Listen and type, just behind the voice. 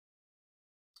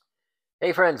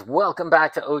Hey friends, welcome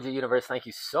back to OG Universe. Thank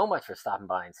you so much for stopping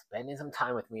by and spending some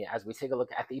time with me as we take a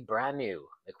look at the brand new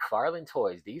McFarlane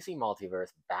Toys DC Multiverse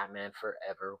Batman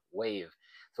Forever Wave.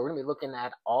 So we're going to be looking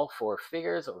at all four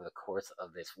figures over the course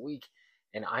of this week,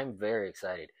 and I'm very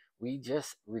excited. We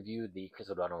just reviewed the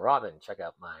Chris O'Donnell Robin. Check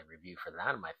out my review for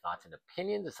that and my thoughts and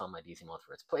opinions. It's on my DC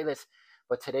Multiverse playlist.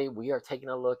 But today we are taking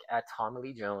a look at Tommy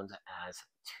Lee Jones as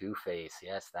Two-Face.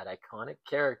 Yes, that iconic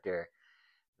character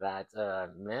that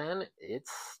man,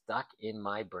 it's stuck in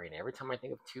my brain. Every time I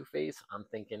think of Two Face, I'm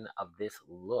thinking of this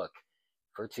look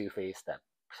for Two Face that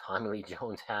Tommy Lee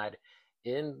Jones had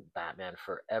in Batman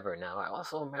Forever. Now, I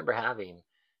also remember having,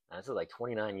 this is like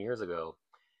 29 years ago,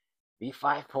 the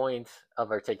 5 point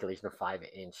of articulation of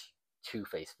 5-inch Two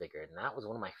Face figure, and that was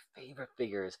one of my favorite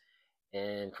figures.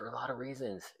 And for a lot of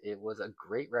reasons, it was a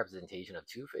great representation of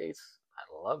Two Face.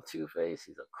 I love Two Face.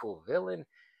 He's a cool villain.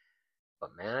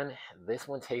 But man, this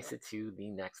one takes it to the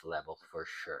next level for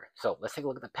sure. So let's take a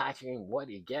look at the packaging, what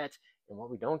you get and what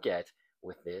we don't get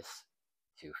with this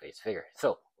Two-Face figure.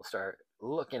 So we'll start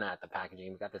looking at the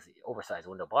packaging. We've got this oversized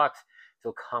window box to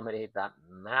accommodate that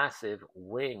massive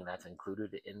wing that's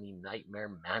included in the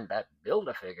Nightmare Man-Bat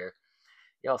Build-A-Figure.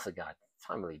 You also got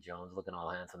Tommy Lee Jones looking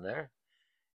all handsome there.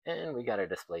 And we got a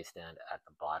display stand at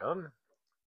the bottom.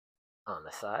 On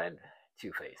the side,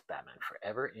 Two-Face, Batman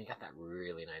Forever, and you got that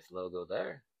really nice logo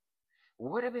there.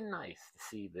 Would have been nice to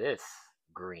see this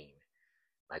green,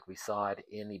 like we saw it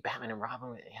in the Batman and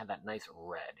Robin. It had that nice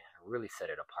red, really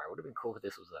set it apart. Would have been cool if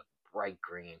this was a bright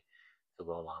green to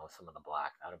go along with some of the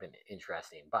black. That would have been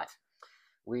interesting. But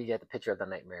we get the picture of the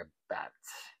Nightmare Bat,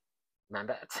 Man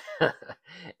Bat,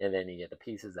 and then you get the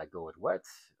pieces that go with what,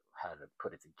 how to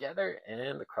put it together,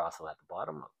 and the crossel at the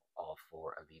bottom. All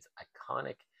four of these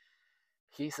iconic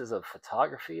pieces of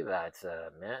photography that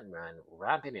man ran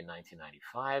rampant in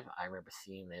 1995. I remember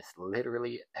seeing this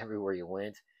literally everywhere you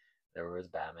went. There was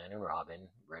Batman and Robin,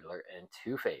 Riddler, and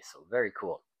Two-Face. So very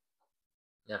cool.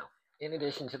 Now, in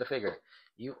addition to the figure,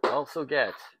 you also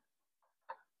get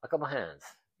a couple hands.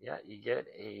 Yeah, you get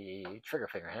a trigger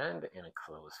finger hand and a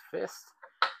closed fist.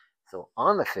 So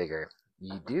on the figure,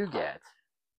 you do get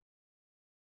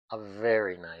a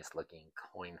very nice looking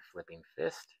coin flipping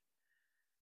fist.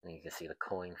 And you can see the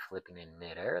coin flipping in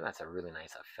midair. That's a really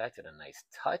nice effect and a nice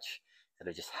touch.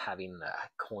 Instead of just having the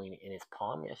coin in his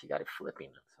palm, you actually got it flipping.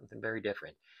 Something very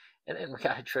different. And then we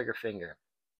got a trigger finger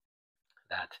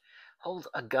that holds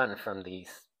a gun from the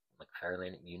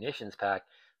McFarlane munitions pack.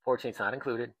 Fortunately, it's not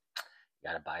included. You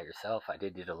got to buy it yourself. I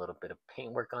did a little bit of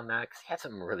paint work on that because he had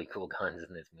some really cool guns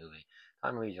in this movie.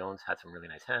 Tommy Lee Jones had some really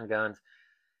nice handguns.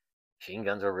 Machine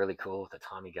guns are really cool with the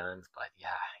Tommy guns, but yeah,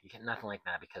 you get nothing like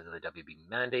that because of the WB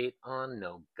mandate on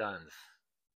no guns.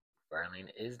 McFarlane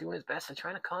is doing his best to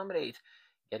try and accommodate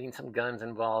getting some guns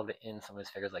involved in some of his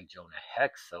figures like Jonah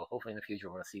Hex, so hopefully in the future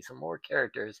we're going to see some more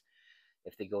characters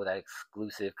if they go that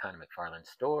exclusive kind of McFarlane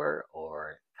store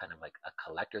or kind of like a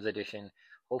collector's edition.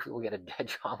 Hopefully we'll get a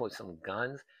Deadshot with some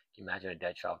guns. Can you imagine a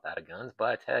Deadshot without a guns?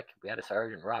 But heck, we had a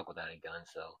Sergeant Rock without any guns,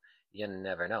 so you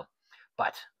never know.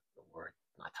 But we're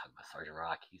not talking about Sergeant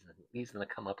Rock. He's going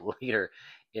to come up later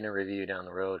in a review down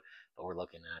the road. But we're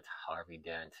looking at Harvey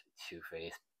Dent,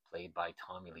 Two-Face, played by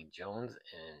Tommy Lee Jones.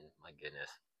 And my goodness,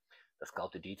 the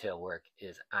sculpted detail work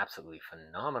is absolutely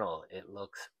phenomenal. It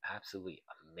looks absolutely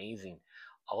amazing.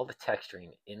 All the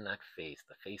texturing in that face,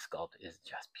 the face sculpt is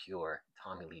just pure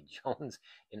Tommy Lee Jones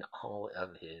in all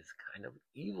of his kind of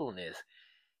evilness.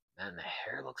 Man, the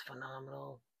hair looks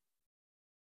phenomenal.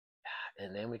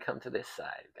 And then we come to this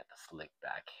side. We got the slick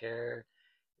back hair.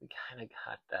 We kind of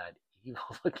got that evil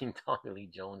looking Tommy Lee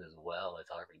Jones as well as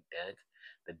Harvey Dent,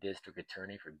 the district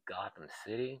attorney for Gotham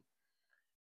City.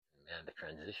 Man, the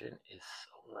transition is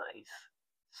so nice.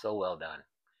 So well done.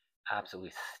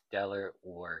 Absolutely stellar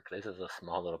work. This is a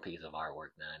small little piece of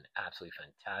artwork, man. Absolutely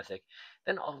fantastic.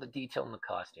 Then all the detail in the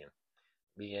costume.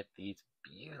 We get these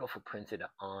beautiful printed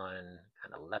on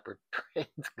kind of leopard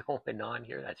prints going on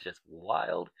here. That's just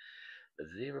wild. The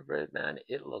zebra print, man,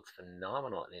 it looks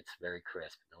phenomenal and it's very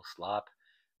crisp. No slop,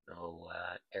 no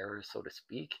errors, so to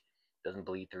speak. Doesn't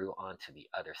bleed through onto the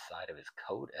other side of his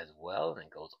coat as well, and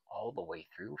goes all the way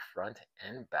through front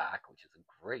and back, which is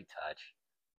a great touch.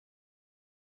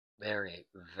 Very,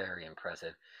 very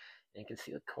impressive. And you can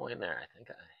see the coin there. I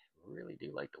think I really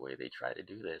do like the way they try to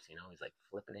do this. You know, he's like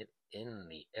flipping it in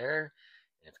the air,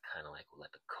 and it's kind of like we'll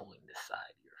let the coin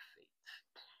decide your fate.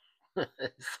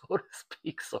 So to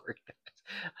speak. Sorry,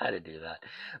 guys, I had to do that.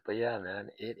 But yeah, man,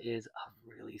 it is a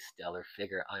really stellar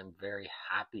figure. I'm very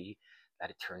happy that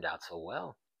it turned out so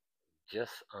well.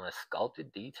 Just on a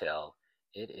sculpted detail,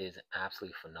 It is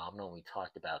absolutely phenomenal. We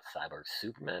talked about Cyborg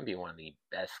Superman being one of the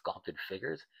best sculpted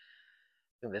figures.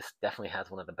 I think this definitely has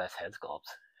one of the best head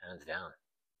sculpts, hands down.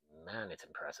 Man, it's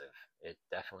impressive. It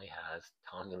definitely has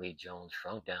Tommy Lee Jones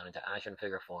shrunk down into action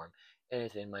figure form, and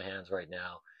it's in my hands right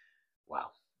now.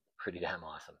 Wow, pretty damn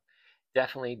awesome.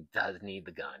 Definitely does need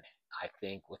the gun. I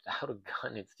think without a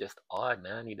gun, it's just odd,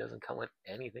 man. He doesn't come with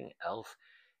anything else.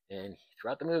 And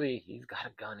throughout the movie, he's got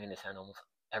a gun in his hand almost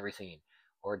every scene,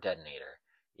 or a detonator,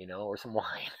 or some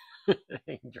wine.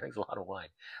 He drinks a lot of wine.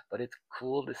 But it's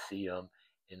cool to see him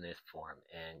in this form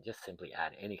and just simply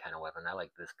add any kind of weapon. I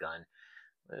like this gun.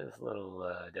 This little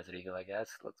Desert Eagle, I guess,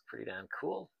 looks pretty damn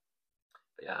cool.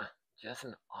 But yeah, just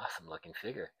an awesome looking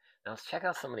figure. Now let's check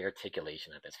out some of the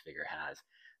articulation that this figure has.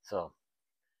 So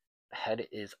the head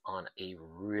is on a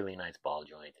really nice ball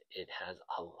joint. It has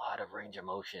a lot of range of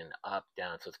motion up,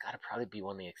 down, so it's got to probably be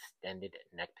one of the extended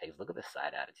neck pegs. Look at the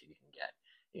side attitude you can get.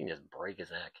 You can just break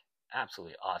his neck.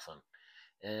 Absolutely awesome.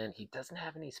 And he doesn't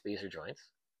have any spacer joints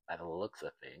by the looks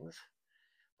of things,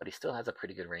 but he still has a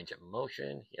pretty good range of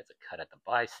motion. He has a cut at the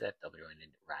bicep, double jointed,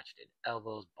 ratcheted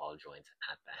elbows, ball joints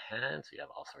at the hand, so you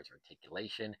have all sorts of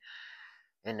articulation.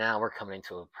 And now we're coming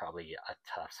into probably a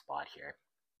tough spot here.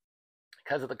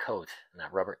 Because of the coat and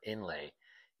that rubber inlay,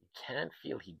 you can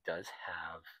feel he does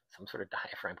have some sort of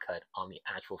diaphragm cut on the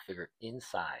actual figure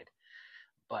inside,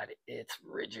 but it's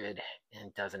rigid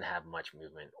and doesn't have much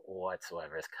movement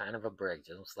whatsoever. It's kind of a brick,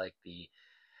 just like the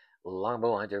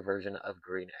Longbow Hunter version of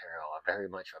Green Arrow, very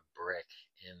much a brick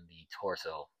in the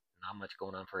torso. Not much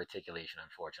going on for articulation,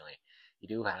 unfortunately. You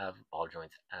do have ball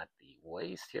joints at the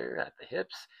waist here, at the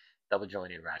hips, double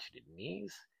jointed ratcheted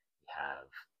knees. You have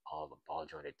all the ball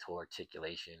jointed toe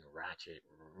articulation, ratchet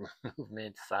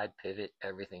movement, side pivot,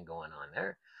 everything going on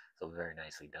there. So very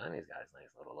nicely done. He's got his nice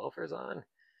little loafers on.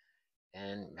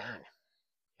 And man,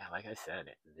 yeah, like I said,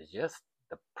 just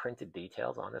the printed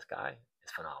details on this guy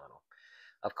is phenomenal.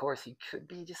 Of course, he could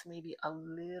be just maybe a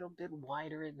little bit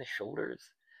wider in the shoulders,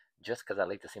 just because I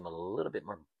like to see him a little bit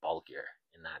more bulkier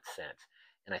in that sense.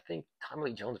 And I think Tommy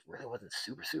Lee Jones really wasn't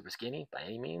super, super skinny by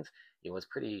any means. He was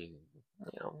pretty,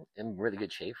 in really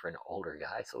good shape for an older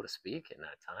guy, so to speak, in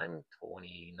that time,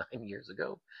 29 years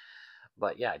ago.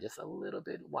 But yeah, just a little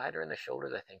bit wider in the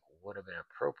shoulders, I think, would have been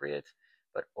appropriate.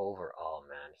 But overall,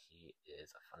 man, he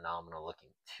is a phenomenal looking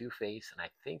Two-Face, and I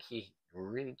think he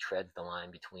really treads the line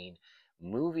between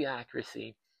movie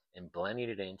accuracy and blending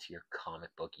it into your comic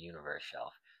book universe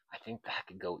shelf. I think that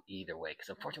could go either way, because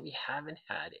unfortunately we haven't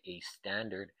had a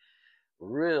standard,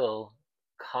 real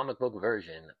comic book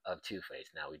version of Two-Face.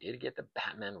 Now, we did get the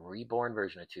Batman Reborn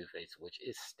version of Two-Face, which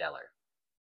is stellar.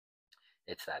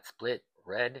 It's that split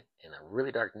red and a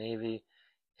really dark navy,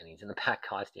 and he's in the Bat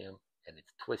costume, and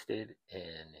it's twisted,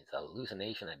 and it's a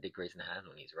hallucination that Dick Grayson has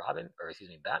when he's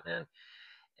Batman.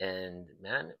 And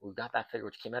man, we've got that figure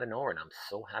which came out of nowhere, and I'm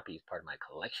so happy he's part of my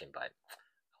collection, but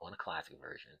I want a classic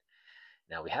version.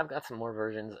 Now, we have got some more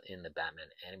versions in the Batman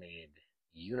animated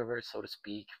universe, so to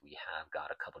speak. We have got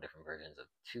a couple different versions of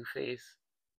Two-Face,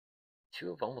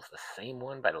 two of almost the same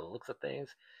one by the looks of things,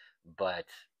 but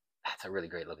that's a really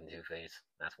great looking Two-Face.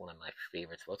 That's one of my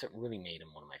favorites. What's really made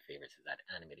him one of my favorites is that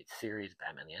animated series,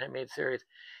 Batman the Animated Series.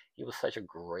 He was such a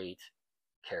great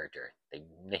character. They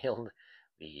nailed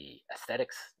the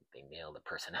aesthetics, they nailed the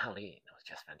personality. It was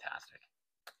just fantastic.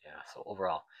 Yeah, so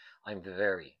overall, I'm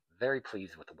very, very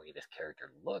pleased with the way this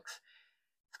character looks.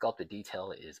 Sculpted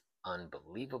detail is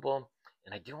unbelievable.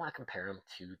 And I do want to compare him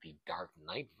to the Dark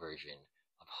Knight version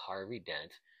of Harvey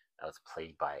Dent that was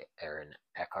played by Aaron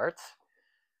Eckhart.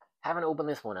 Haven't opened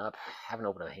this one up. Haven't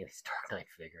opened up any of these Dark Knight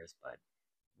figures, but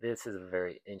this is a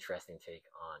very interesting take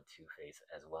on Two-Face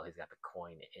as well. He's got the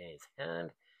coin in his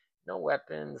hand. No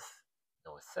weapons,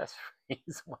 no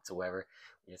accessories whatsoever.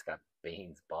 We just got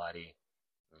Bane's body,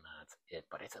 and that's it.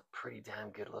 But it's a pretty damn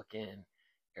good looking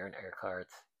Aaron Eckhart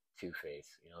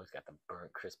Two-Face. He's got the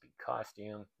burnt, crispy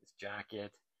costume, his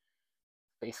jacket.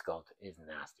 Face sculpt is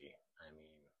nasty. I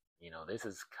mean, this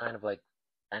is kind of like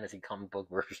fantasy comic book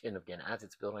version of getting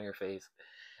acid spilled on your face,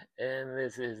 and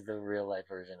this is the real life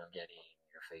version of getting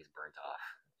your face burnt off.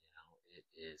 It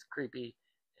is creepy,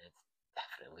 and it's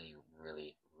definitely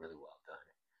really, really well done.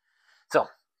 So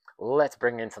let's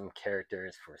bring in some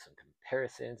characters for some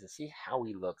comparisons and see how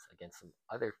he looks against some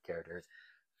other characters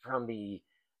from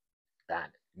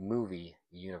that movie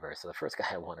universe. So the first guy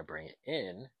I want to bring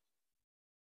in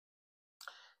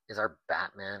is our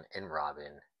Batman and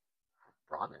Robin.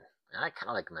 And I kind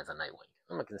of like him as a Nightwing.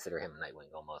 I'm going to consider him a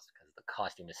Nightwing almost because the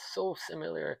costume is so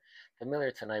familiar to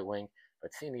Nightwing.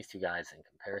 But seeing these two guys in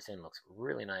comparison looks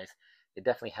really nice. They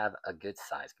definitely have a good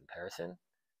size comparison.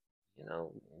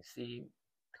 You see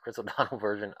the Chris O'Donnell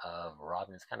version of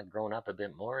Robin is kind of grown up a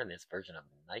bit more in this version of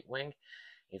Nightwing.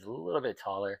 He's a little bit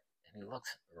taller, and he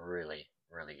looks really,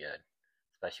 really good,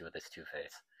 especially with this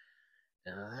Two-Face.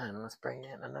 And then let's bring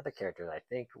in another character that I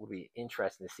think will be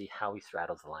interesting to see how he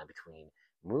straddles the line between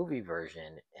movie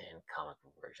version and comic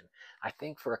book version. I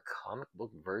think for a comic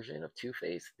book version of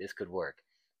Two-Face, this could work.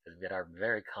 Because we got our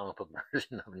very comic book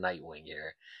version of Nightwing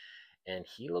here. And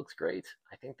he looks great.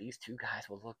 I think these two guys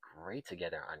will look great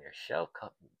together on your shelf.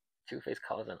 Two-Face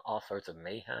causing all sorts of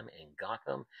mayhem in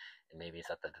Gotham, and maybe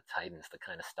it's up to the Titans to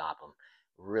kind of stop him.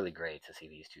 Really great to see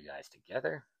these two guys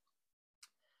together.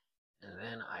 And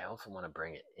then I also want to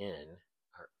bring in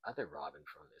our other Robin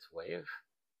from this wave.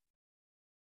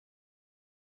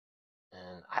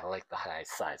 And I like the high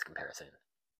size comparison.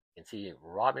 You can see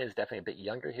Robin is definitely a bit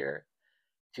younger here.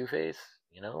 Two-Face,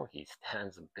 you know, he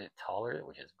stands a bit taller,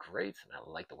 which is great. And I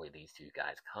like the way these two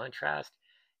guys contrast.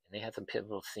 And they had some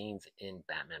pivotal scenes in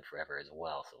Batman Forever as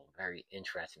well. So very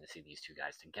interesting to see these two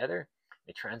guys together.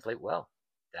 They translate well.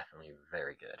 Definitely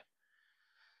very good.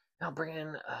 Now bring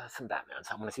in some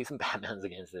Batmans. I want to see some Batmans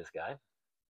against this guy.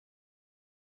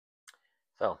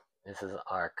 So this is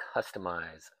our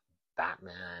customized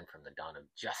Batman from the Dawn of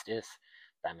Justice.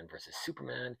 Batman versus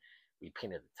Superman. We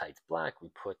painted the tights black. We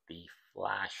put the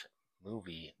Flash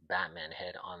movie Batman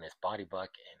head on this body buck,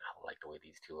 and I like the way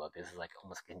these two look. This is like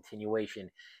almost a continuation.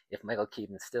 If Michael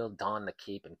Keaton still donned the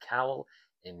cape and cowl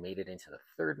and made it into the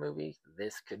third movie,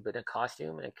 this could have been a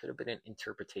costume, and it could have been an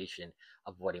interpretation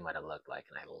of what he might have looked like.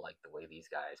 And I like the way these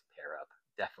guys pair up.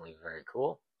 Definitely very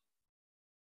cool.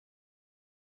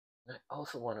 And I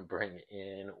also want to bring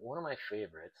in one of my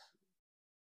favorites,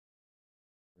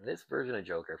 this version of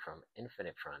Joker from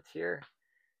Infinite Frontier.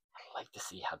 I like to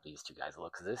see how these two guys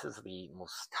look, because this is the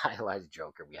most stylized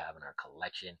Joker we have in our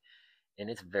collection, and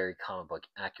it's very comic book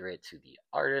accurate to the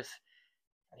artist.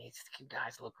 And these two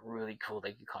guys look really cool.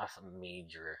 They could cause some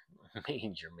major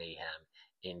mayhem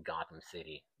in Gotham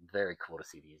City. Very cool to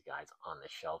see these guys on the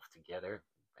shelf together.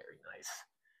 Very nice.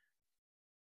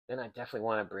 Then I definitely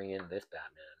want to bring in this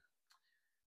Batman.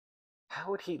 How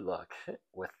would he look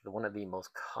with one of the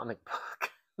most comic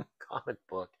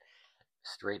book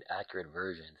straight accurate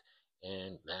versions?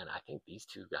 And man, I think these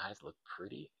two guys look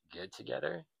pretty good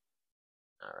together.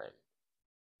 All right.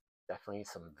 Definitely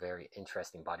some very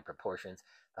interesting body proportions.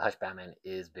 The Hush Batman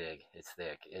is big. It's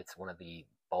thick. It's one of the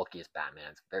bulkiest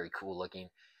Batmans. Very cool looking.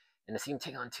 And to see him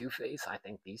take on Two-Face, I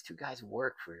think these two guys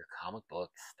work for your comic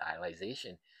book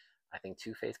stylization. I think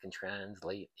Two-Face can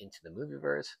translate into the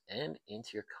movieverse and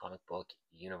into your comic book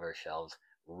universe shelves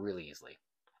really easily.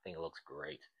 I think it looks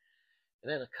great. And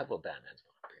then a couple of Batmans.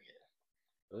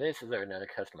 This is another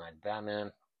customized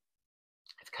Batman.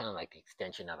 It's kind of like the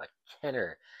extension of a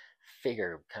Kenner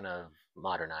figure, kind of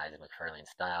modernized in McFarlane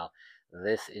style.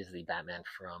 This is the Batman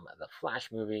from the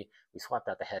Flash movie. We swapped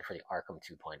out the head for the Arkham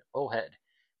 2.0 head.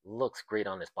 Looks great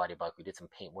on this body buck. We did some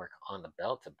paint work on the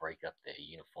belt to break up the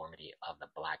uniformity of the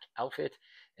black outfit.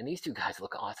 And these two guys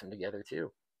look awesome together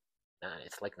too.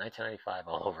 It's like 1995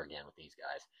 all over again with these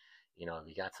guys. You know,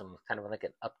 we got some kind of like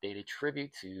an updated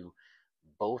tribute to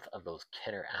both of those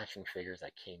Kenner action figures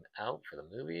that came out for the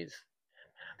movies. And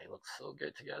man, they look so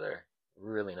good together.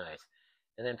 Really nice.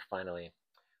 And then finally,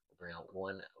 we'll bring out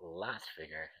one last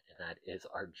figure, and that is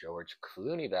our George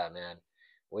Clooney Batman,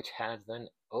 which has an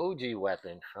OG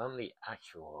weapon from the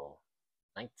actual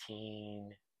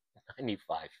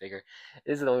 1995 figure.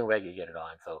 This is the only way I could get it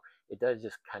on, so it does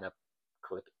just kind of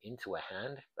clip into a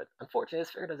hand, but unfortunately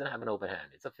this figure doesn't have an open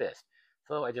hand. It's a fist.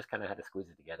 So I just kind of had to squeeze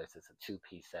it together, so it's a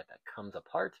two-piece set that comes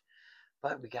apart.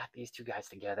 But we got these two guys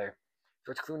together.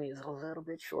 George Clooney is a little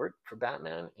bit short for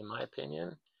Batman, in my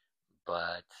opinion.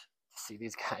 But to see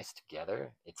these guys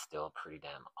together, it's still pretty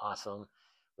damn awesome.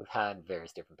 We've had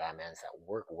various different Batmans that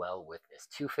work well with this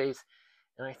Two-Face.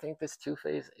 And I think this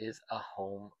Two-Face is a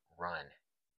home run.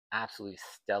 Absolutely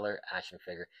stellar action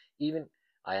figure. Even,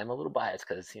 I am a little biased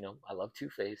because, you know, I love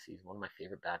Two-Face. He's one of my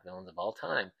favorite Batvillains of all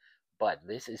time. But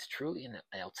this is truly an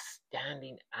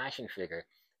outstanding action figure.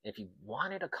 And if you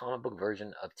wanted a comic book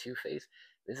version of Two-Face,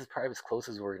 this is probably as close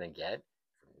as we're going to get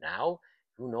from now.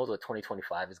 Who knows what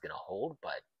 2025 is going to hold,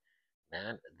 but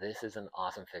man, this is an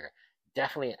awesome figure.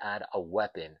 Definitely add a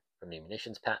weapon from the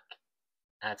munitions pack.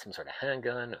 Add some sort of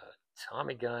handgun, a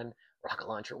Tommy gun, rocket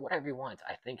launcher, whatever you want.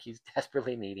 I think he's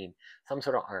desperately needing some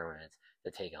sort of armament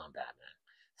to take on Batman.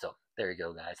 So there you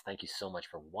go, guys. Thank you so much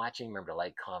for watching. Remember to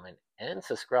like, comment, and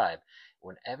subscribe.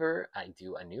 Whenever I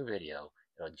do a new video,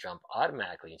 it'll jump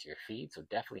automatically into your feed. So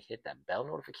definitely hit that bell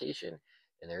notification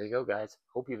And there you go, guys.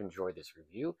 Hope you've enjoyed this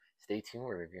review. Stay tuned.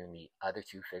 We're reviewing the other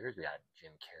two figures. We got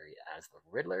Jim Carrey as the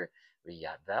Riddler. We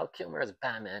got Val Kilmer as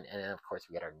Batman. And then, of course,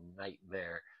 we got our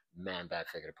Nightmare Man-Bat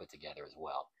figure to put together as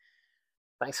well.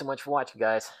 Thanks so much for watching,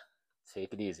 guys.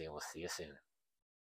 Take it easy, and we'll see you soon.